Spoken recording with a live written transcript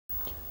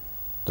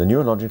The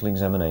neurological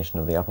examination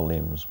of the upper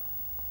limbs.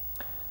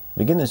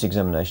 Begin this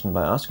examination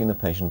by asking the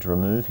patient to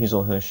remove his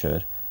or her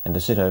shirt and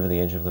to sit over the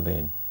edge of the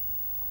bed.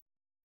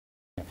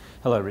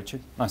 Hello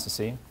Richard, nice to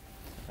see you.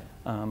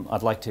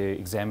 I'd like to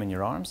examine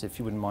your arms. If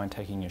you wouldn't mind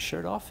taking your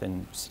shirt off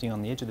and sitting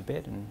on the edge of the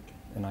bed,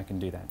 and I can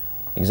do that.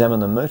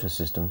 Examine the motor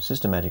system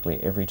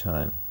systematically every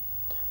time.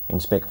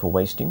 Inspect for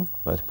wasting,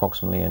 both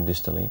proximally and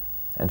distally,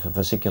 and for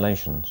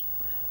fasciculations.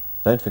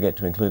 Don't forget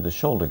to include the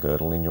shoulder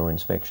girdle in your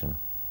inspection.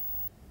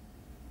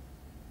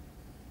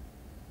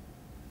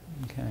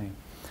 Okay.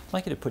 I'd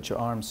like you to put your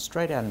arms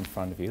straight out in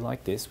front of you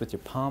like this with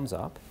your palms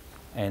up,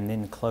 and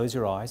then close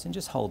your eyes and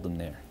just hold them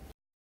there.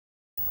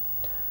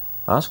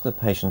 Ask the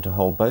patient to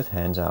hold both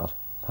hands out,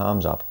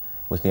 palms up,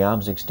 with the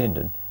arms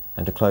extended,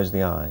 and to close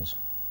the eyes.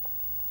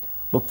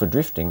 Look for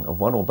drifting of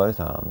one or both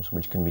arms,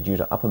 which can be due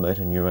to upper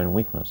motor neuron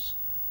weakness,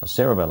 a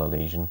cerebellar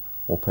lesion,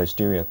 or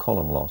posterior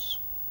column loss.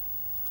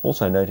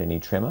 Also note any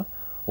tremor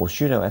or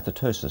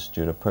pseudoathetosis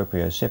due to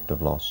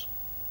proprioceptive loss.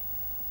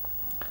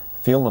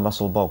 Feel the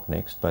muscle bulk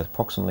next, both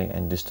proximally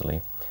and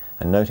distally,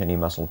 and note any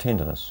muscle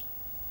tenderness.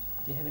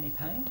 Do you have any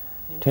pain?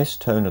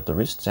 Test tone at the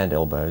wrists and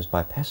elbows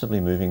by passively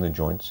moving the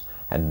joints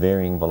at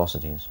varying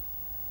velocities.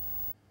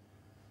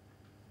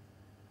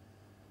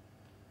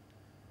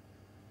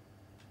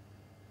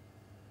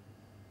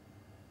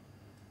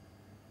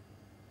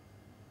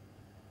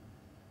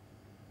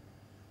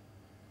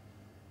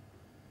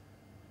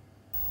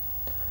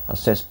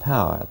 Assess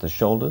power at the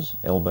shoulders,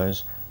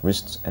 elbows,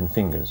 wrists and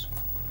fingers.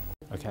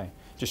 Okay,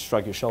 just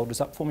shrug your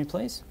shoulders up for me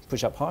please.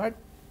 Push up hard.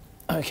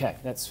 Okay,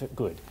 that's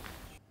good.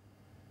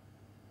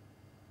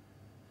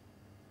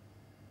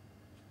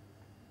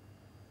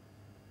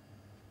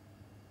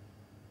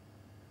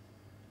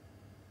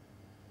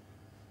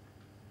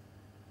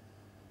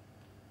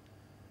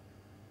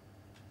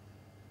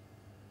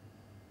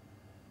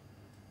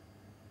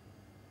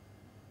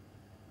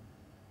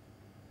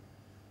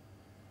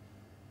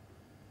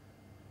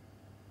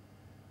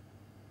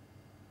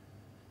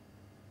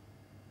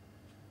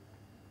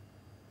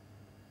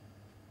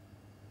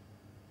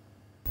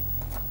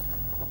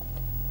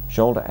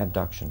 Shoulder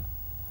abduction.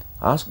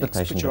 Ask the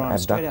patient to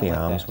abduct the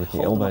arms with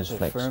the elbows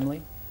flexed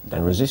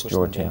and resist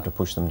your attempt to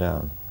push them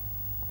down.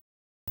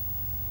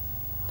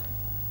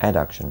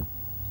 Adduction.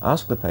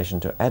 Ask the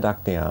patient to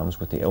adduct the arms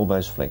with the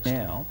elbows flexed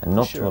and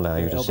not to allow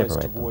you to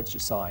separate them. Towards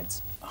your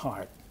sides.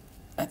 Hard.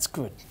 That's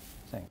good.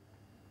 Thanks.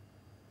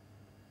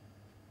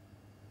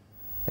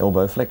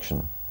 Elbow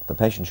flexion. The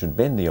patient should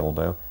bend the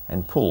elbow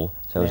and pull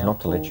so as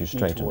not to let you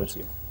straighten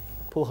it.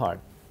 Pull hard.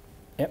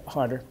 Yep,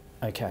 harder.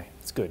 Okay,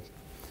 it's good.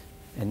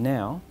 And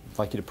now, I'd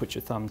like you to put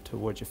your thumb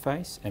towards your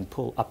face and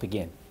pull up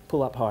again.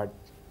 Pull up hard.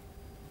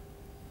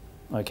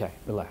 Okay,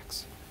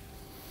 relax.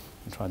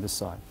 And try this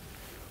side.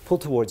 Pull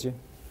towards you.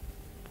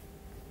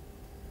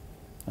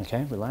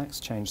 Okay, relax,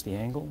 change the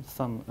angle.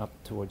 Thumb up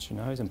towards your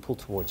nose and pull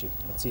towards you.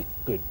 That's it,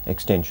 good.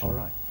 Extension. All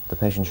right. The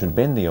patient should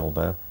bend the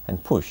elbow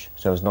and push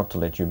so as not to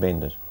let you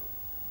bend it.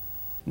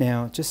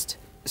 Now, just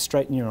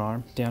straighten your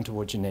arm down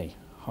towards your knee.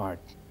 Hard.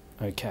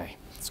 Okay,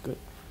 that's good.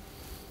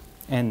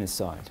 And this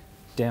side,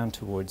 down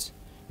towards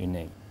your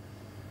knee.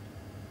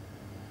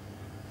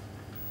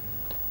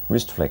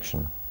 Wrist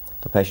flexion.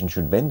 The patient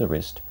should bend the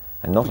wrist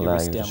and not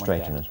allow you to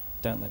straighten it.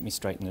 Don't let me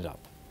straighten it up.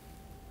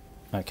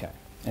 Okay,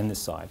 and this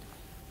side.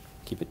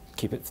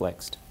 Keep it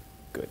flexed.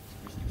 Good.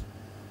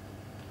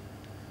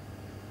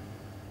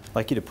 I'd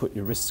like you to put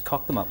your wrists,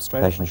 cock them up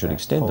straight. The patient should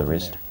extend the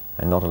wrist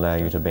and not allow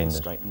you to bend it.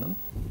 Straighten them.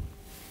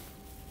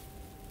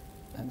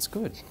 That's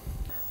good.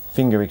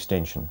 Finger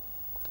extension.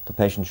 The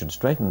patient should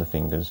straighten the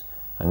fingers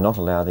and not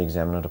allow the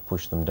examiner to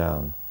push them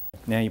down.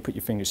 Now you put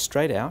your fingers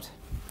straight out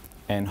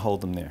and hold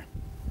them there.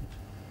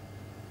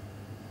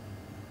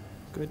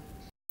 Good.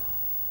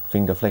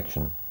 Finger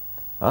flexion.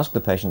 Ask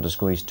the patient to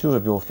squeeze 2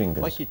 of your fingers.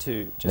 I'd like you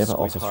to just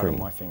squeeze hard on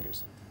my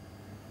fingers.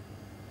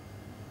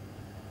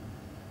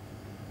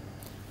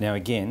 Now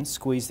again,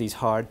 squeeze these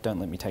hard, don't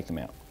let me take them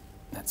out.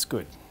 That's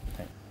good.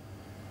 Okay.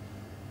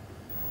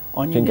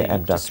 On your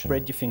knee, just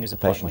spread your fingers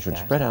apart like that. The patient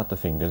should spread out the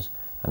fingers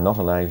and not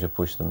allow you to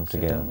push them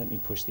together. Don't let me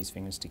push these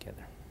fingers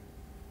together.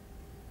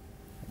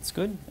 That's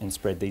good. And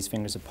spread these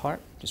fingers apart.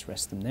 Just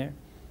rest them there.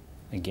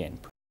 Again.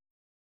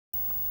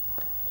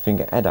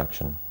 Finger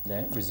adduction.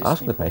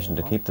 Ask the patient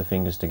to keep the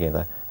fingers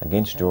together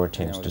against your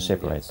attempts to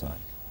separate them.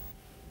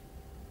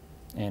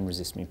 And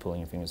resist me pulling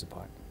your fingers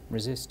apart.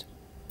 Resist.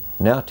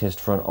 Now test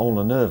for an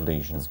ulnar nerve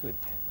lesion. That's good.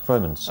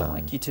 Frohman's sign. I'd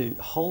like you to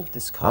hold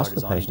this card. Ask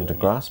the patient to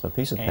grasp a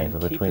piece of paper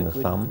between the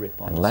thumb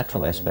and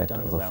lateral aspect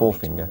of the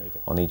forefinger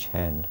on each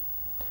hand.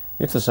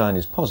 If the sign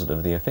is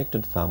positive, the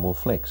affected thumb will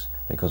flex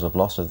because of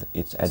loss of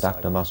its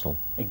adductor muscle.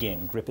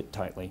 Again, grip it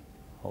tightly.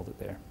 Hold it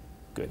there.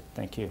 Good,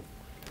 thank you.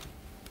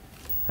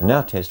 And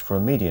now test for a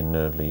median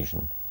nerve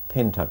lesion,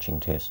 pen touching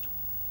test.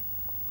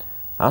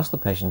 Ask the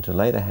patient to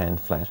lay the hand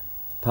flat,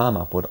 palm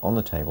upward on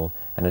the table,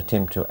 and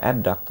attempt to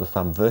abduct the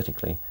thumb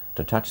vertically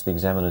to touch the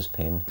examiner's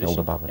pen held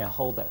above it. Now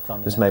hold that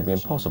thumb. This may be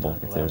impossible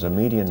if there is a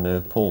median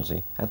nerve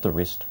palsy at the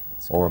wrist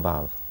or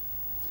above.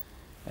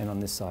 And on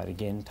this side,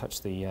 again,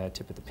 touch the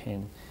tip of the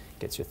pen,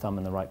 gets your thumb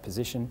in the right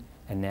position,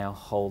 and now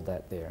hold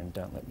that there and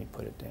don't let me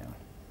put it down.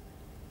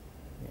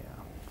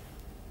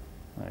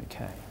 Yeah.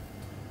 Okay.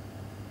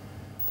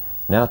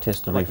 Now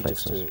test the I'd like you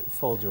reflexes. just to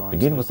fold your arms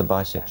Begin with the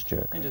loosely biceps back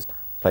jerk. and just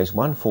Place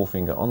one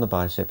forefinger on the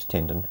biceps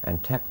tendon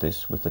and tap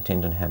this with the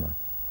tendon hammer.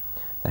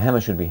 The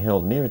hammer should be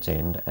held near its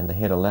end and the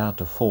head allowed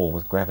to fall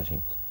with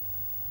gravity.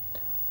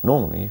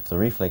 Normally, if the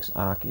reflex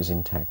arc is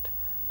intact,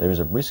 there is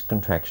a brisk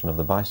contraction of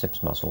the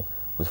biceps muscle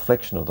with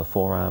flexion of the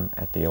forearm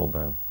at the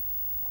elbow.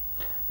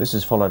 This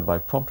is followed by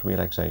prompt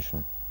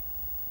relaxation.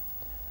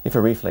 If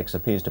a reflex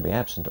appears to be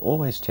absent,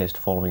 always test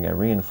following a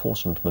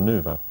reinforcement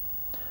maneuver.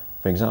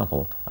 For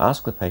example,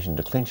 ask the patient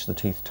to clench the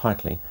teeth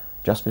tightly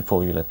just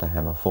before you let the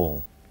hammer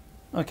fall.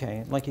 Okay,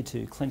 I'd like you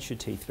to clench your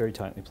teeth very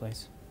tightly,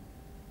 please.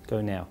 Go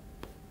now.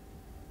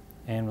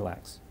 And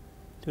relax.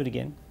 Do it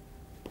again.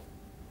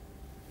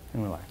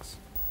 And relax.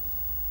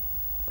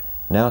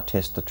 Now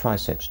test the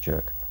triceps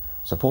jerk.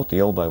 Support the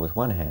elbow with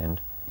one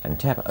hand and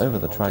tap over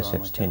the hold your arm triceps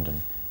like that.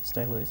 tendon.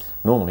 Stay loose.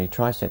 Normally,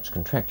 triceps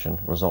contraction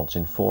results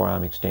in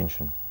forearm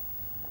extension.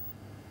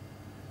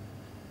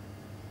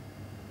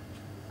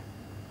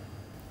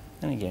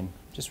 And again,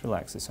 just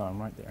relax this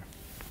arm right there.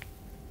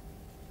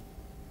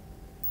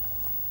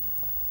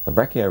 The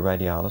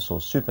brachioradialis or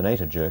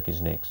supinator jerk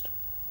is next.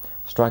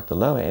 Strike the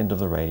lower end of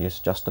the radius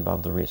just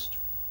above the wrist.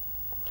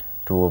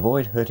 To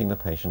avoid hurting the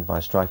patient by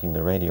striking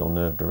the radial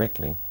nerve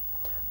directly,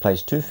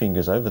 place two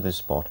fingers over this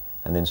spot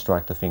and then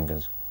strike the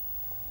fingers.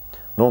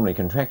 Normally,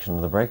 contraction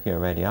of the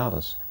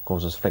brachioradialis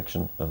causes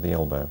flexion of the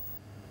elbow.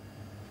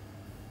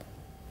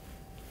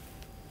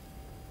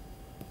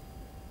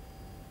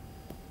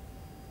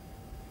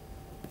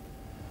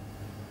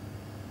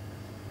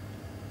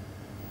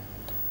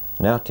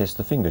 Now test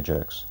the finger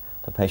jerks.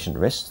 The patient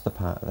rests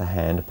the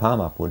hand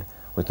palm upward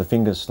with the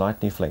fingers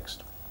slightly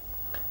flexed.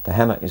 The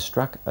hammer is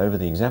struck over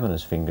the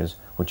examiner's fingers,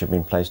 which have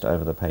been placed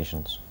over the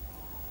patient's.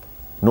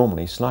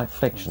 Normally, slight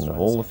flexion of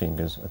all the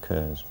fingers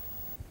occurs.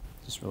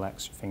 Just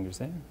relax your fingers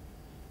there.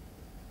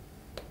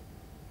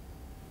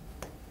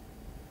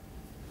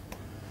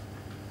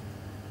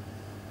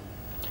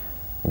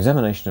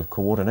 Examination of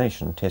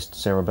coordination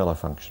tests cerebellar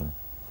function.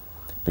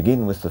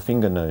 Begin with the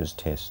finger-nose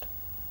test.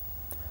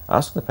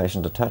 Ask the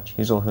patient to touch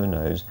his or her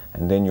nose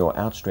and then your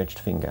outstretched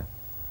finger.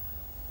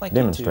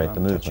 Demonstrate the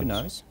movements. Touch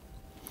your nose,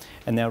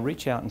 and now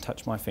reach out and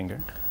touch my finger.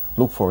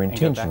 Look for And go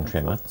back intention and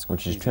tremor, forth as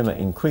which quickly is as you tremor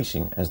can.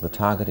 increasing as the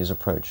target is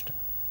approached,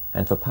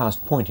 and for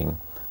past pointing,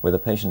 where the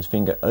patient's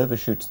finger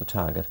overshoots the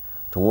target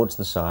towards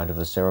the side of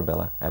the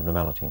cerebellar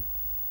abnormality.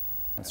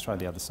 Let's try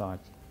the other side.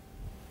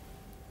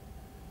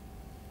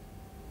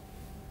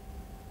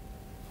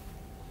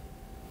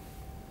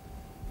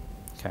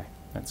 Okay,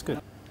 that's good.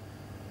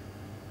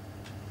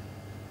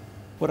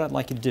 What I'd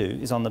like you to do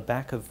is on the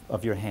back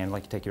of your hand, I'd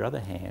like you to take your other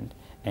hand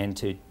and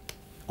to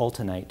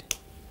alternate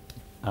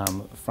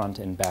front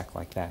and back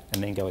like that,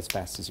 and then go as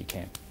fast as you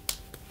can.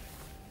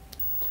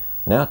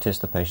 Now test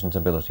the patient's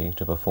ability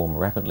to perform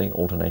rapidly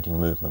alternating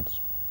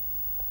movements.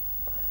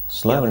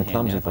 Slow and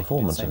clumsy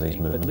performance of these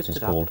movements is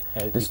called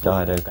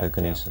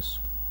dysdiadochokinesis.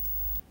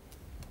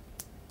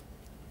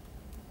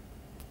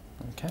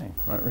 Okay,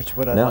 right, Rich,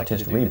 what I'd Now like you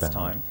to test do this rebound.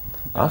 time,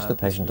 Ask the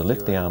patient to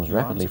lift the arms your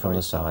rapidly are from by the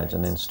your sides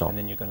and then stop. And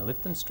then you're going to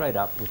lift them straight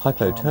up with the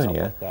palms up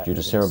Hypotonia, like that, due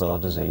to and then cerebellar stop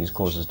in that disease, position.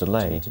 causes You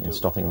delay need to do in it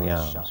stopping with the your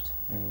eyes arms. shut,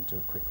 and you do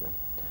it quickly.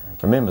 Okay.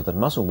 Remember that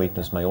muscle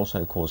weakness may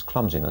also cause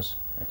clumsiness,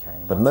 Okay,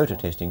 and but once motor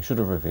more. testing should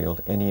have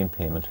revealed any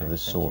impairment of Okay,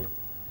 this thank sort. you.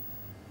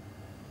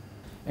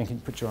 And can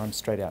you put your arms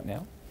straight out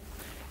now?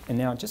 And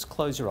now just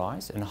close your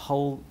eyes and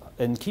hold,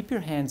 and keep your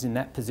hands in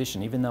that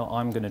position, even though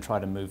I'm going to try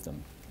to move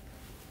them.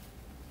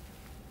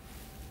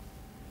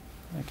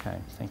 Okay,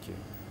 thank you.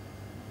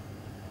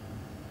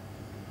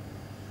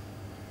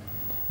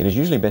 It is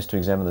usually best to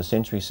examine the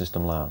sensory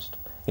system last.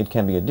 It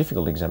can be a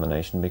difficult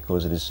examination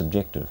because it is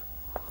subjective.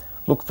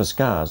 Look for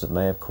scars that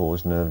may have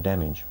caused nerve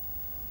damage.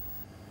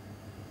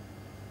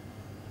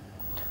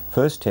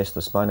 First, test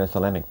the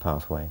spinothalamic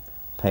pathway,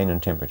 pain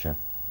and temperature.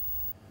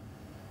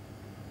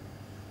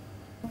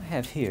 What I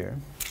have here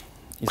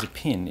is a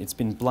pin. It's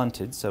been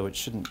blunted, so it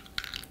shouldn't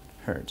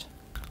hurt,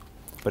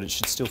 but it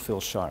should still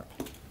feel sharp.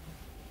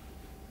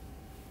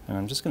 And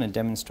I'm just going to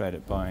demonstrate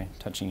it by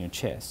touching your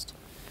chest.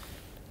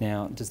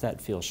 Now, does that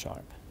feel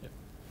sharp? Yep.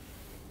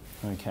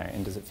 Okay,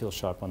 and does it feel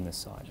sharp on this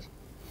side?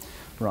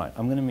 Right,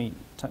 I'm going to be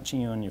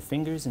touching you on your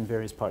fingers and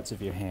various parts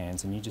of your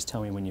hands, and you just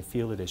tell me when you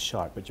feel it is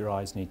sharp, but your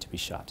eyes need to be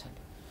shut.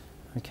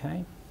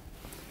 Okay?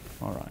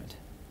 All right.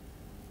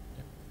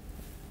 Yep.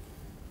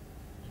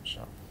 Yep,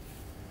 sharp.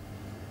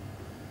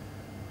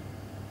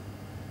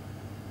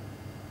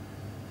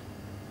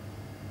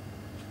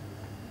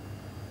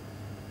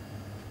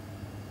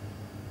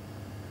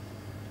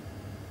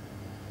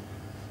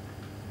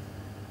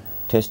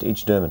 Test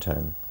each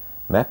dermatome.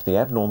 Map the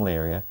abnormal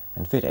area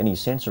and fit any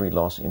sensory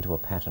loss into a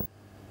pattern.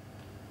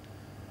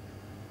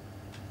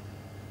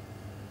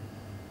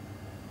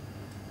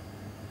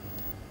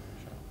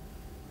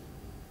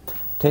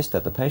 Test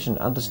that the patient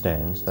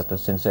understands that the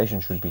sensation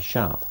should be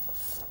sharp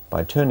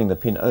by turning the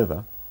pin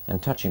over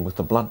and touching with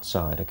the blunt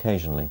side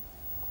occasionally.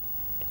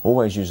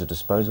 Always use a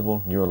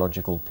disposable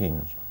neurological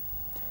pin.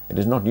 It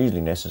is not usually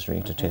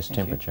necessary to test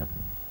temperature.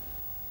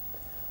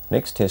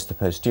 Next, test the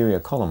posterior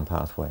column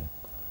pathway,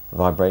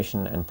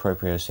 vibration and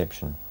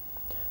proprioception.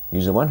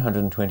 Use a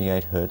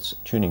 128 Hz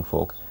tuning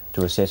fork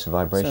to assess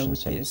vibration So with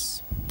sense.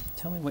 this,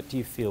 tell me, what do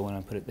you feel when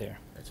I put it there?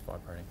 It's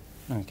vibrating.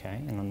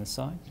 Okay, and on this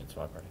side? It's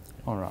vibrating.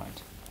 All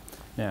right.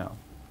 Now,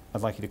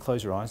 I'd like you to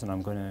close your eyes, and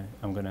I'm going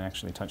to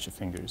actually touch your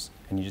fingers,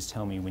 and you just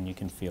tell me when you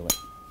can feel it.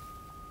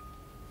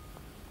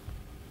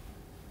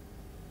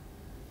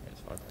 It's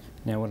vibrating.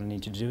 Now what I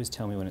need you to do is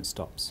tell me when it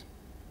stops.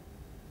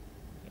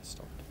 It's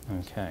stopped.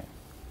 Okay.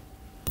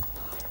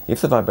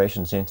 If the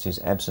vibration sense is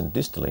absent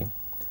distally,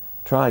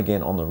 try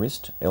again on the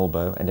wrist,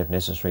 elbow, and if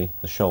necessary,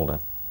 the shoulder.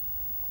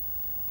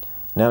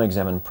 Now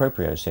examine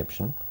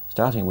proprioception,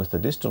 starting with the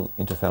distal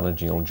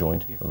interphalangeal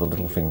joint of the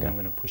little finger. I'm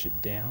going to push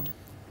it down.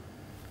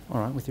 All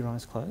right, with your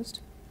eyes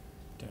closed.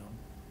 Down,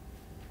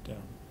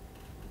 down,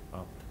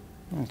 up,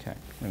 Okay,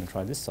 I'm going to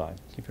try this side.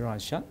 Keep your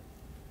eyes shut.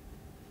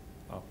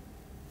 up,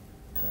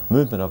 down.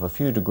 Movement of a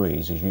few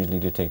degrees is usually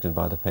detected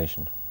by the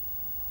patient.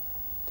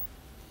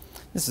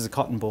 This is a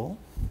cotton ball,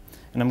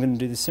 and I'm going to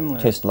do the similar...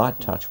 Test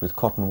light touch with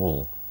cotton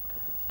wool.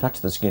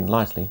 Touch the skin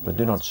lightly, but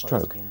do not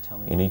stroke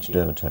in each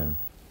dermatome.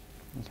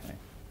 Okay.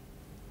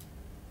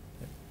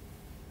 Yep.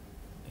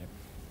 Yep.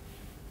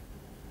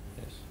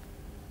 Yes.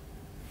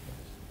 Yes.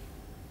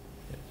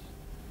 Yes. Yes.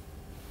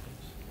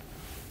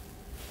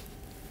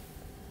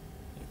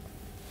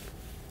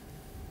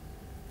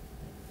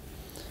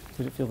 Yep.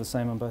 Did it feel the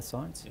same on both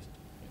sides? Yes.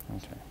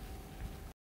 Okay.